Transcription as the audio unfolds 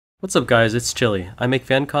What's up guys, it's Chili. I make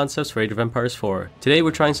fan concepts for Age of Empires 4. Today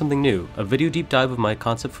we're trying something new, a video deep dive of my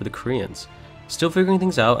concept for the Koreans. Still figuring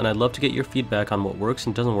things out, and I'd love to get your feedback on what works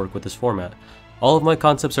and doesn't work with this format. All of my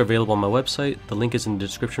concepts are available on my website, the link is in the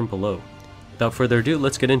description below. Without further ado,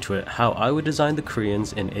 let's get into it, how I would design the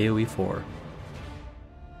Koreans in AOE4.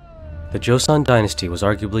 The Joseon dynasty was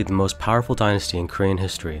arguably the most powerful dynasty in Korean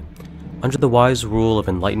history. Under the wise rule of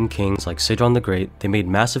enlightened kings like Sejong the Great, they made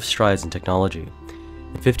massive strides in technology.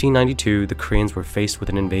 In 1592, the Koreans were faced with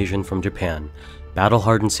an invasion from Japan.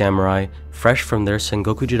 Battle-hardened samurai, fresh from their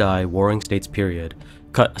Sengoku Jidai Warring States period,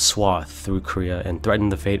 cut a swath through Korea and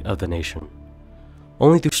threatened the fate of the nation.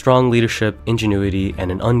 Only through strong leadership, ingenuity,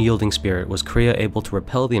 and an unyielding spirit was Korea able to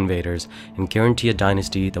repel the invaders and guarantee a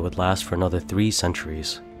dynasty that would last for another 3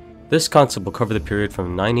 centuries. This concept will cover the period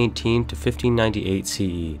from 918 to 1598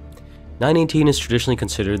 CE. 918 is traditionally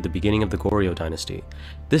considered the beginning of the Goryeo dynasty.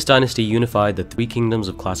 This dynasty unified the 3 kingdoms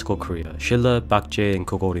of classical Korea, Silla, Bakje, and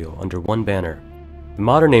Goguryeo, under one banner. The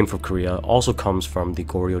modern name for Korea also comes from the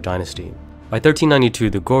Goryeo dynasty. By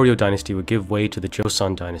 1392, the Goryeo dynasty would give way to the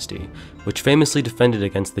Joseon dynasty, which famously defended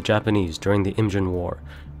against the Japanese during the Imjin War,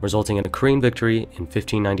 resulting in a Korean victory in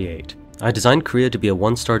 1598. I designed Korea to be a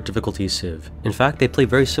 1-star difficulty civ. In fact, they play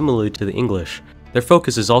very similarly to the English. Their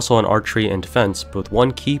focus is also on archery and defense, but with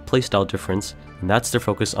one key playstyle difference, and that's their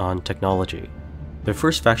focus on technology. Their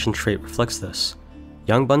first faction trait reflects this.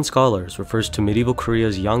 Yangbun Scholars refers to medieval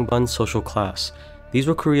Korea's Yangbun social class. These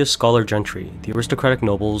were Korea's scholar gentry, the aristocratic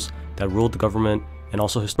nobles that ruled the government and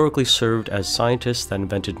also historically served as scientists that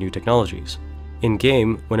invented new technologies.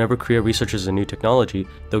 In-game, whenever Korea researches a new technology,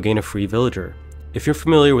 they'll gain a free villager. If you're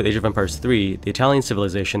familiar with Age of Empires 3, the Italian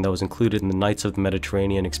civilization that was included in the Knights of the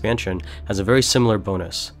Mediterranean expansion has a very similar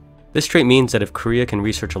bonus. This trait means that if Korea can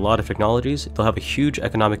research a lot of technologies, they'll have a huge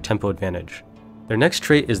economic tempo advantage. Their next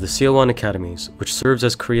trait is the CO1 Academies, which serves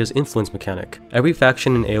as Korea's influence mechanic. Every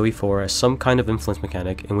faction in AOE4 has some kind of influence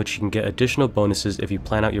mechanic in which you can get additional bonuses if you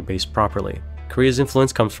plan out your base properly. Korea's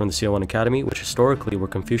influence comes from the CO1 Academy, which historically were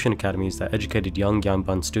Confucian academies that educated young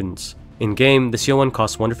Yangbun students. In-game, the CO1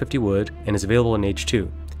 costs 150 wood and is available in H2.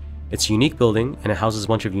 It's a unique building, and it houses a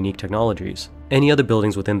bunch of unique technologies. Any other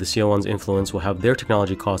buildings within the CO1's influence will have their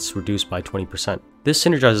technology costs reduced by 20%. This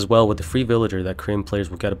synergizes well with the free villager that Korean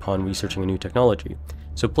players will get upon researching a new technology,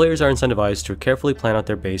 so players are incentivized to carefully plan out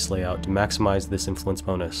their base layout to maximize this influence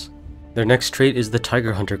bonus. Their next trait is the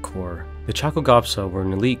Tiger Hunter Corps. The Chakogapsa were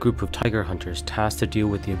an elite group of tiger hunters tasked to deal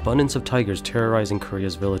with the abundance of tigers terrorizing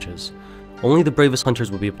Korea's villages. Only the bravest hunters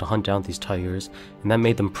would be able to hunt down these tigers, and that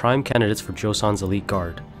made them prime candidates for Joseon's elite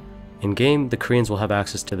guard. In-game, the Koreans will have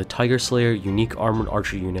access to the Tiger Slayer unique armored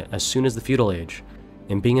archer unit as soon as the feudal age.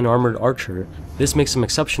 And being an armored archer, this makes them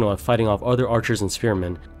exceptional at fighting off other archers and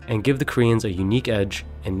spearmen, and give the Koreans a unique edge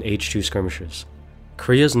in H2 skirmishes.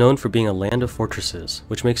 Korea is known for being a land of fortresses,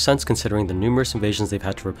 which makes sense considering the numerous invasions they've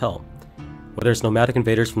had to repel. Whether it's nomadic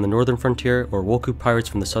invaders from the northern frontier or Woku pirates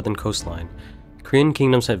from the southern coastline, Korean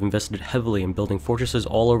kingdoms have invested heavily in building fortresses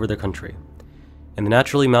all over their country. And the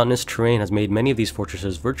naturally mountainous terrain has made many of these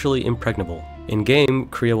fortresses virtually impregnable. In-game,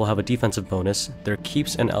 Korea will have a defensive bonus, their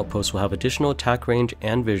keeps and outposts will have additional attack range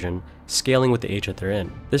and vision, scaling with the age that they're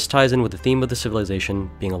in. This ties in with the theme of the civilization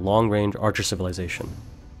being a long-range archer civilization.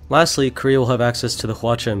 Lastly, Korea will have access to the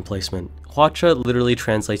Hwacha emplacement. Hwacha literally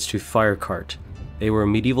translates to fire cart. They were a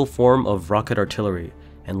medieval form of rocket artillery,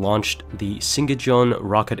 and launched the Singejeon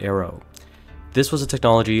rocket arrow. This was a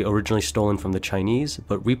technology originally stolen from the Chinese,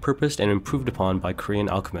 but repurposed and improved upon by Korean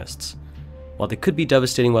alchemists. While they could be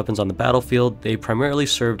devastating weapons on the battlefield, they primarily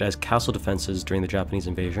served as castle defenses during the Japanese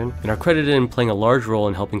invasion, and are credited in playing a large role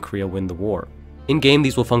in helping Korea win the war. In-game,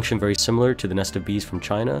 these will function very similar to the nest of bees from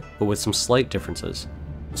China, but with some slight differences.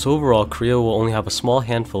 So overall, Korea will only have a small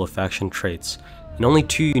handful of faction traits, and only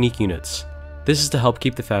 2 unique units. This is to help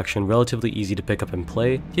keep the faction relatively easy to pick up and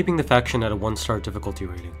play, keeping the faction at a 1-star difficulty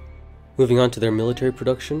rating. Moving on to their military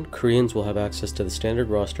production, Koreans will have access to the standard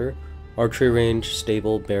roster, archery range,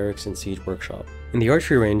 stable, barracks, and siege workshop. In the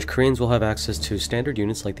archery range, Koreans will have access to standard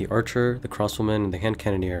units like the archer, the crossbowman, and the hand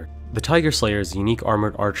cannoneer. The Tiger Slayer is the unique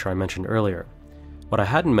armored archer I mentioned earlier. What I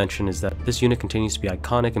hadn't mentioned is that this unit continues to be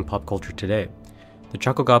iconic in pop culture today. The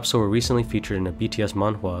Chakogapsa were recently featured in a BTS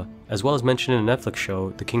manhwa, as well as mentioned in a Netflix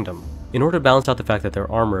show, The Kingdom. In order to balance out the fact that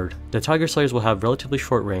they're armored, the Tiger Slayers will have relatively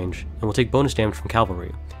short range, and will take bonus damage from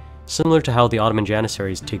cavalry. similar to how the Ottoman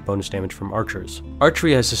Janissaries take bonus damage from archers.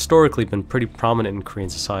 Archery has historically been pretty prominent in Korean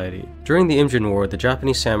society. During the Imjin War, the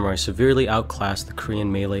Japanese samurai severely outclassed the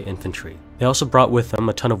Korean melee infantry. They also brought with them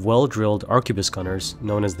a ton of well-drilled arquebus gunners,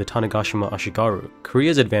 known as the Tanegashima Ashigaru.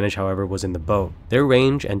 Korea's advantage, however, was in the bow. Their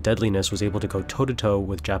range and deadliness was able to go toe-to-toe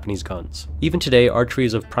with Japanese guns. Even today, archery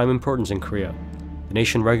is of prime importance in Korea. The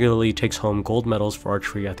nation regularly takes home gold medals for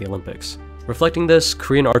archery at the Olympics. Reflecting this,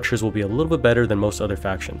 Korean archers will be a little bit better than most other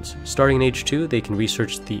factions. Starting in Age 2, they can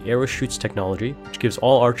research the arrow shoots technology, which gives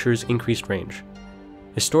all archers increased range.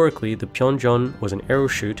 Historically, the Pyeonjeon was an arrow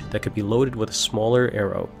shoot that could be loaded with a smaller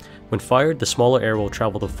arrow. When fired, the smaller arrow will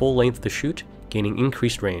travel the full length of the shoot, gaining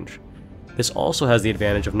increased range. This also has the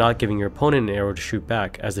advantage of not giving your opponent an arrow to shoot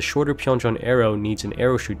back, as the shorter Pyeonjeon arrow needs an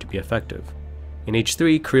arrow shoot to be effective. In Age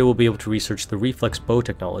 3, Korea will be able to research the reflex bow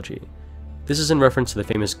technology. This is in reference to the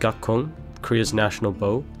famous Gakkong, Korea's national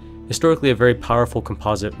bow, historically a very powerful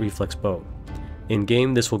composite reflex bow.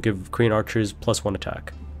 In-game, this will give Korean archers +1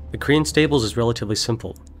 attack. The Korean stables is relatively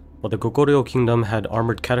simple. While the Goguryeo kingdom had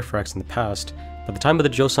armored cataphracts in the past, by the time of the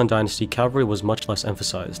Joseon dynasty, cavalry was much less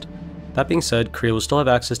emphasized. That being said, Korea will still have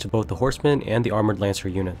access to both the horsemen and the armored lancer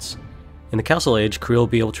units. In the Castle Age, Korea will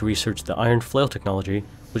be able to research the iron flail technology,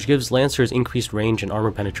 which gives lancers increased range and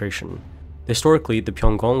armor penetration. Historically, the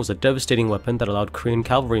Pyeonggong was a devastating weapon that allowed Korean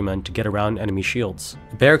cavalrymen to get around enemy shields.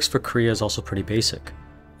 The barracks for Korea is also pretty basic.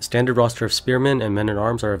 A standard roster of spearmen and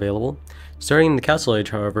men-at-arms are available. Starting in the Castle Age,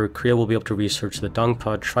 however, Korea will be able to research the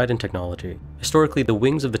Dangpa trident technology. Historically, the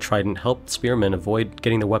wings of the trident helped spearmen avoid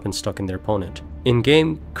getting their weapons stuck in their opponent.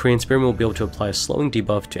 In-game, Korean spearmen will be able to apply a slowing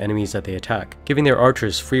debuff to enemies that they attack, giving their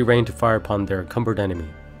archers free rein to fire upon their encumbered enemy.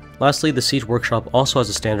 Lastly, the Siege Workshop also has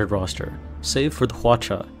a standard roster, save for the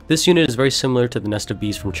Hwacha. This unit is very similar to the Nest of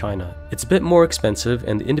Bees from China. It's a bit more expensive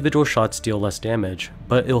and the individual shots deal less damage,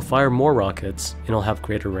 but it'll fire more rockets and it'll have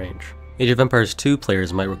greater range. Age of Empires 2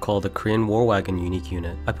 players might recall the Korean War Wagon unique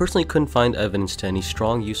unit. I personally couldn't find evidence to any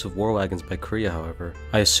strong use of war wagons by Korea, however.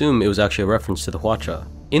 I assume it was actually a reference to the Hwacha.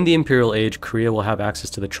 In the Imperial Age, Korea will have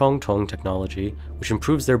access to the Chongtong technology, which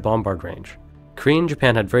improves their bombard range. Korea and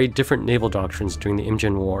Japan had very different naval doctrines during the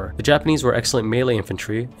Imjin War. The Japanese were excellent melee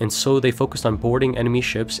infantry, and so they focused on boarding enemy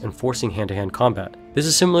ships and forcing hand-to-hand combat. This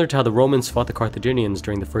is similar to how the Romans fought the Carthaginians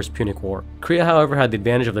during the First Punic War. Korea, however, had the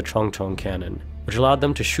advantage of the Chongtong cannon, which allowed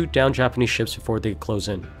them to shoot down Japanese ships before they could close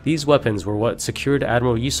in. These weapons were what secured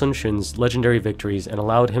Admiral Yi Sun-shin's legendary victories and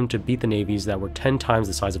allowed him to beat the navies that were 10 times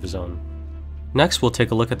the size of his own. Next, we'll take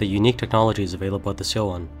a look at the unique technologies available at the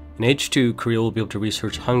Seowon. In Age 2, Korea will be able to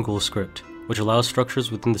research Hangul script, which allows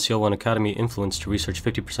structures within the Seowon Academy influence to research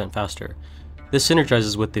 50% faster. This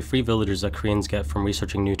synergizes with the free villagers that Koreans get from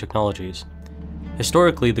researching new technologies.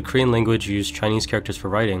 Historically, the Korean language used Chinese characters for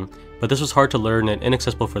writing, but this was hard to learn and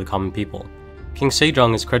inaccessible for the common people. King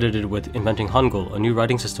Sejong is credited with inventing Hangul, a new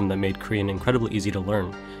writing system that made Korean incredibly easy to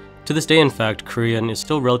learn. To this day, in fact, Korean is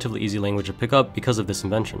still a relatively easy language to pick up because of this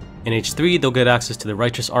invention. In Age 3, they'll get access to the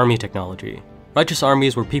Righteous Army technology. Righteous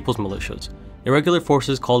armies were people's militias, irregular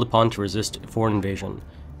forces called upon to resist foreign invasion.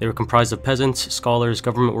 They were comprised of peasants, scholars,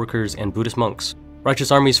 government workers, and Buddhist monks.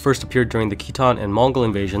 Righteous armies first appeared during the Khitan and Mongol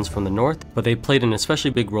invasions from the north, but they played an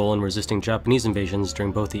especially big role in resisting Japanese invasions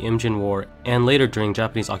during both the Imjin War and later during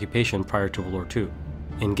Japanese occupation prior to World War II.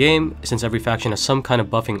 In-game, since every faction has some kind of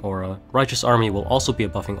buffing aura, Righteous Army will also be a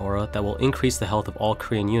buffing aura that will increase the health of all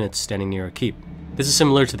Korean units standing near a keep. This is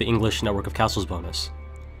similar to the English Network of Castles bonus.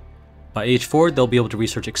 By Age 4, they'll be able to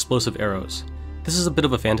research explosive arrows. This is a bit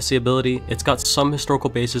of a fantasy ability. It's got some historical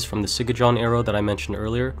basis from the Sigajon arrow that I mentioned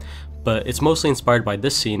earlier, but it's mostly inspired by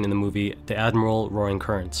this scene in the movie The Admiral Roaring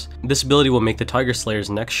Currents. This ability will make the Tiger Slayer's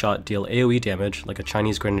next shot deal AOE damage like a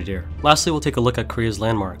Chinese grenadier. Lastly, we'll take a look at Korea's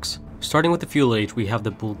landmarks. Starting with the Feudal Age, we have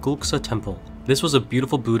the Bulguksa Temple. This was a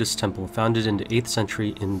beautiful Buddhist temple founded in the 8th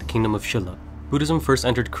century in the Kingdom of Shilla. Buddhism first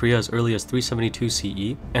entered Korea as early as 372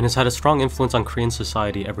 CE, and has had a strong influence on Korean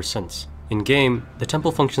society ever since. In-game, the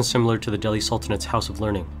temple functions similar to the Delhi Sultanate's House of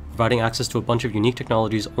Learning, providing access to a bunch of unique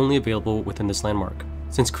technologies only available within this landmark.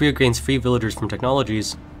 Since Korea gains free villagers from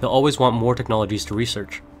technologies, they'll always want more technologies to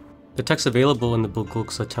research. The texts available in the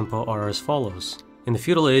Bulguksa Temple are as follows. In the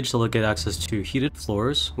Feudal Age, they'll get access to heated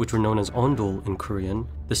floors, which were known as ondul in Korean.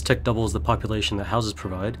 This tech doubles the population that houses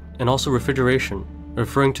provide, and also refrigeration,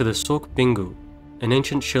 referring to the Sok Bingu, an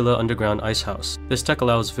ancient Shilla underground ice house. This tech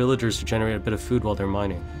allows villagers to generate a bit of food while they're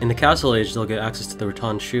mining. In the Castle Age, they'll get access to the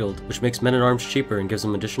Rattan Shield, which makes men-at-arms cheaper and gives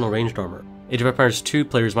them additional ranged armor. Age of Empires 2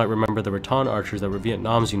 players might remember the Rattan archers that were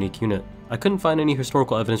Vietnam's unique unit. I couldn't find any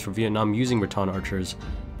historical evidence for Vietnam using Rattan archers,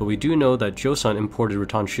 but we do know that Joseon imported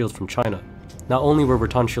Rattan shields from China. Not only were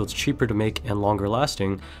Rattan shields cheaper to make and longer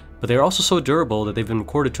lasting, but they are also so durable that they've been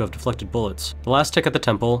recorded to have deflected bullets. The last tech at the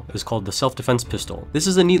temple is called the self-defense pistol. This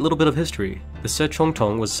is a neat little bit of history. The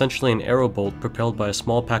Sechongtong was essentially an arrow bolt propelled by a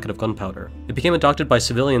small packet of gunpowder. It became adopted by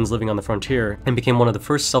civilians living on the frontier and became one of the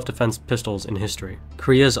first self-defense pistols in history.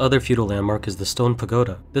 Korea's other feudal landmark is the stone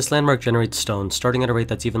pagoda. This landmark generates stone starting at a rate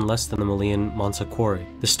that's even less than the Malian Mansa quarry.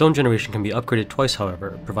 The stone generation can be upgraded twice,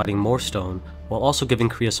 however, providing more stone, while also giving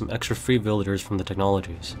Korea some extra free villagers from the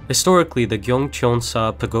technologies. Historically, the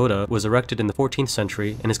Gyeongcheonsa Pagoda was erected in the 14th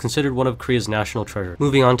century and is considered one of Korea's national treasures.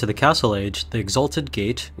 Moving on to the Castle Age, the Exalted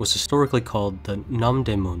Gate was historically called the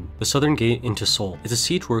Namdaemun, the southern gate into Seoul. It's a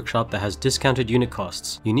siege workshop that has discounted unit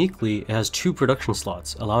costs. Uniquely, it has 2 production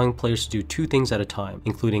slots, allowing players to do 2 things at a time,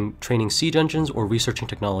 including training siege engines or researching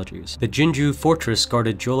technologies. The Jinju Fortress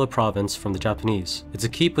guarded Jeolla province from the Japanese. It's a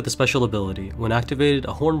keep with a special ability. When activated,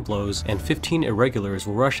 a horn blows and 15 irregulars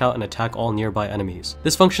will rush out and attack all nearby enemies.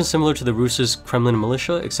 This functions similar to the Rus's Kremlin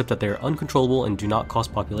militia, except that they are uncontrollable and do not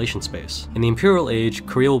cost population space. In the Imperial Age,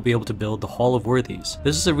 Korea will be able to build the Hall of Worthies.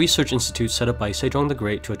 This is a research institute set up by Sejong the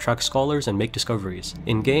Great to attract scholars and make discoveries.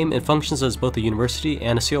 In-game, it functions as both a university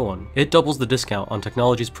and a Seowon. It doubles the discount on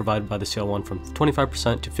technologies provided by the Seowon from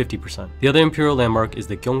 25% to 50%. The other Imperial landmark is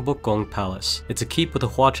the Gyeongbokgung Palace. It's a keep with a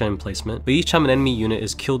Hwacha emplacement, but each time an enemy unit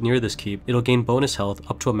is killed near this keep, it'll gain bonus health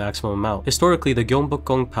up to a maximum amount. Historically, the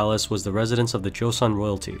Gyeongbokgung Palace was the residence of the Joseon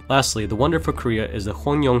royalty. Lastly, the wonder for Korea is the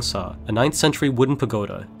Hwangryongsa, a 9th century wooden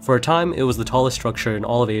pagoda. For a time, it was the tallest structure in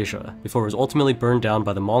all of Asia, before it was ultimately burned down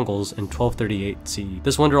by the Mongols in 1238 CE.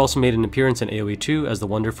 This wonder also made an appearance in AOE2 as the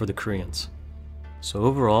wonder for the Koreans. So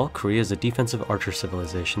overall, Korea is a defensive archer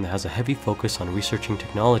civilization that has a heavy focus on researching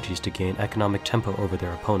technologies to gain economic tempo over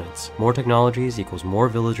their opponents. More technologies equals more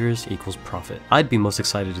villagers equals profit. I'd be most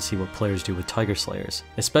excited to see what players do with Tiger Slayers,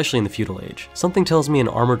 especially in the feudal age. Something tells me an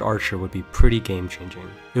armored archer would be pretty game-changing.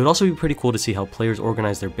 It would also be pretty cool to see how players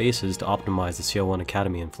organize their bases to optimize the CO1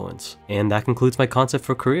 Academy influence. And that concludes my concept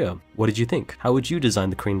for Korea. What did you think? How would you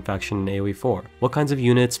design the Korean faction in AOE4? What kinds of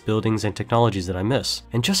units, buildings, and technologies did I miss?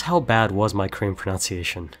 And just how bad was my Korean pronunciation?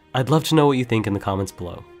 I'd love to know what you think in the comments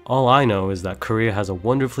below. All I know is that Korea has a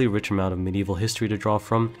wonderfully rich amount of medieval history to draw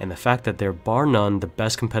from, and the fact that they're bar none the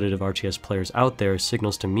best competitive RTS players out there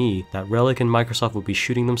signals to me that Relic and Microsoft would be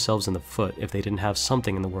shooting themselves in the foot if they didn't have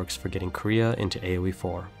something in the works for getting Korea into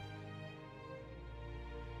AOE4.